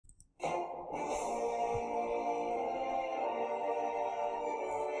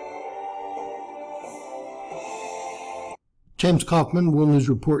James Kaufman, World News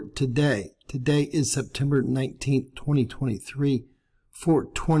Report today. Today is September 19th, 2023,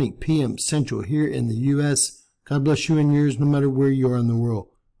 4:20 p.m. Central here in the U.S. God bless you and yours no matter where you are in the world.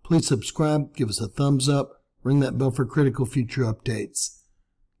 Please subscribe, give us a thumbs up, ring that bell for critical future updates.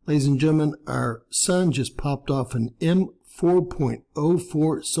 Ladies and gentlemen, our sun just popped off an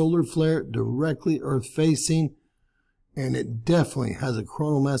M4.04 solar flare directly Earth-facing, and it definitely has a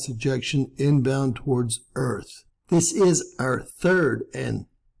coronal mass ejection inbound towards Earth. This is our third and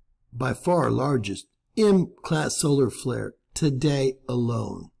by far largest M-class solar flare today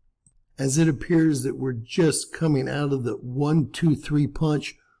alone, as it appears that we're just coming out of the 1-2-3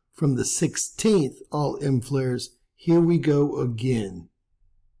 punch from the 16th all M flares. Here we go again.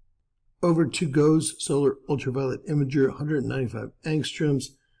 Over to GOES Solar Ultraviolet Imager, 195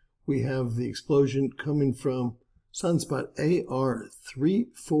 angstroms. We have the explosion coming from sunspot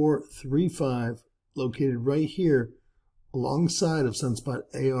AR3435, located right here alongside of sunspot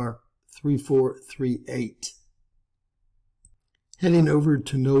AR3438. Heading over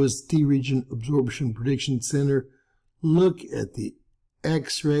to NOAA's D-Region Absorption Prediction Center, look at the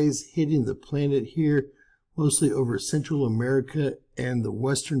X-rays hitting the planet here, mostly over Central America and the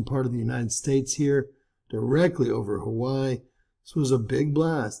western part of the United States here, directly over Hawaii. This was a big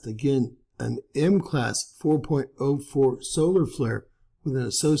blast. Again, an M-class 4.04 solar flare with an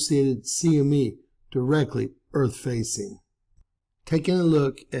associated CME directly Earth-facing. Taking a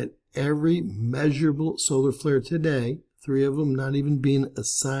look at every measurable solar flare today, 3 of them not even being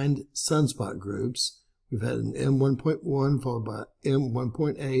assigned sunspot groups. We've had an M1.1 followed by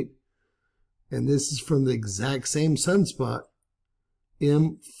M1.8, and this is from the exact same sunspot,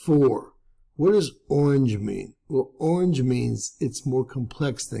 M4. What does orange mean? Well, orange means it's more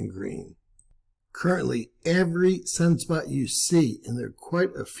complex than green. Currently, every sunspot you see, and there are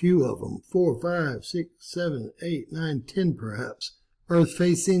quite a few of them, 4, 5, 6, 7, 8, 9, 10 perhaps,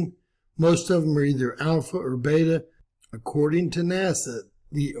 Earth-facing. Most of them are either alpha or beta. According to NASA,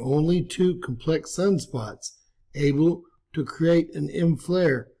 the only 2 complex sunspots able to create an M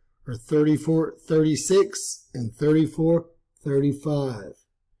flare are 3436 and 3435.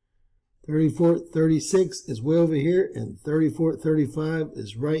 3436 is way over here, and 3435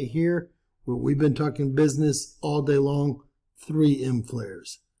 is right here, where we've been talking business all day long, 3 M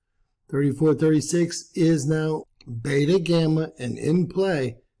flares. 3436 is now beta, gamma, and in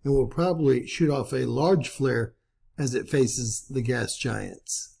play, and will probably shoot off a large flare as it faces the gas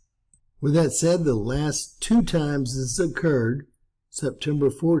giants. With that said, the last 2 times this occurred, September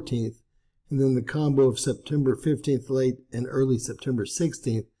 14th, and then the combo of September 15th late and early September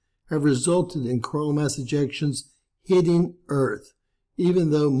 16th, have resulted in coronal mass ejections hitting Earth,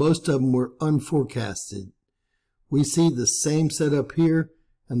 even though most of them were unforecasted. We see the same setup here,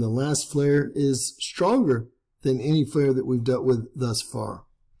 and the last flare is stronger than any flare that we've dealt with thus far.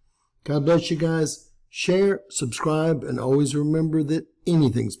 God bless you guys. Share, subscribe, and always remember that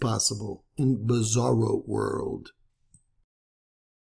anything's possible in Bizarro World.